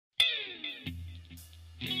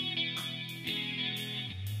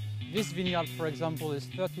This vineyard, for example, is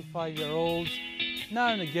 35-year-old. Now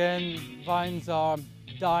and again, vines are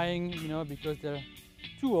dying, because they're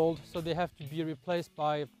too old, so they have to be replaced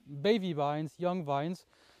by baby vines, young vines.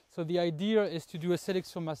 So the idea is to do a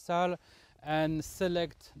Selection Massale and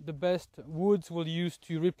select the best woods we'll use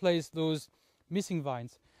to replace those missing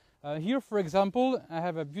vines. Here, for example, I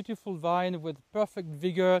have a beautiful vine with perfect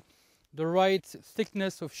vigor, the right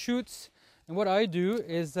thickness of shoots. And what I do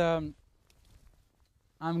is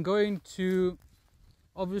I'm going to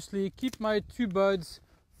obviously keep my 2 buds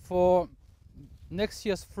for next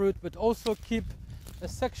year's fruit, but also keep a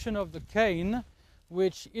section of the cane,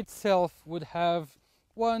 which itself would have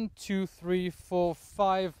 1, 2, 3, 4,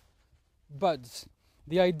 5 buds.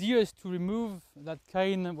 The idea is to remove that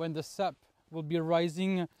cane when the sap will be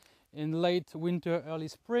rising in late winter, early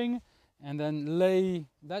spring, and then lay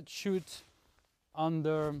that shoot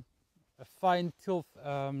under a fine tilth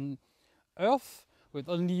earth with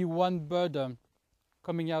only 1 bud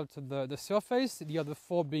coming out of the surface, the other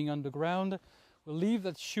 4 being underground. We'll leave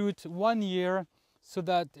that shoot 1 year so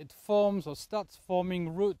that it forms or starts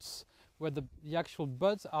forming roots where the actual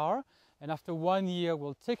buds are, and after 1 year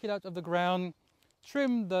we'll take it out of the ground,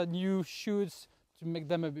 trim the new shoots to make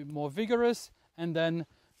them a bit more vigorous, and then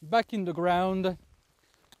back in the ground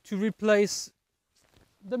to replace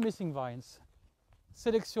the missing vines.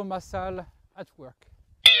 Selection Massale at work.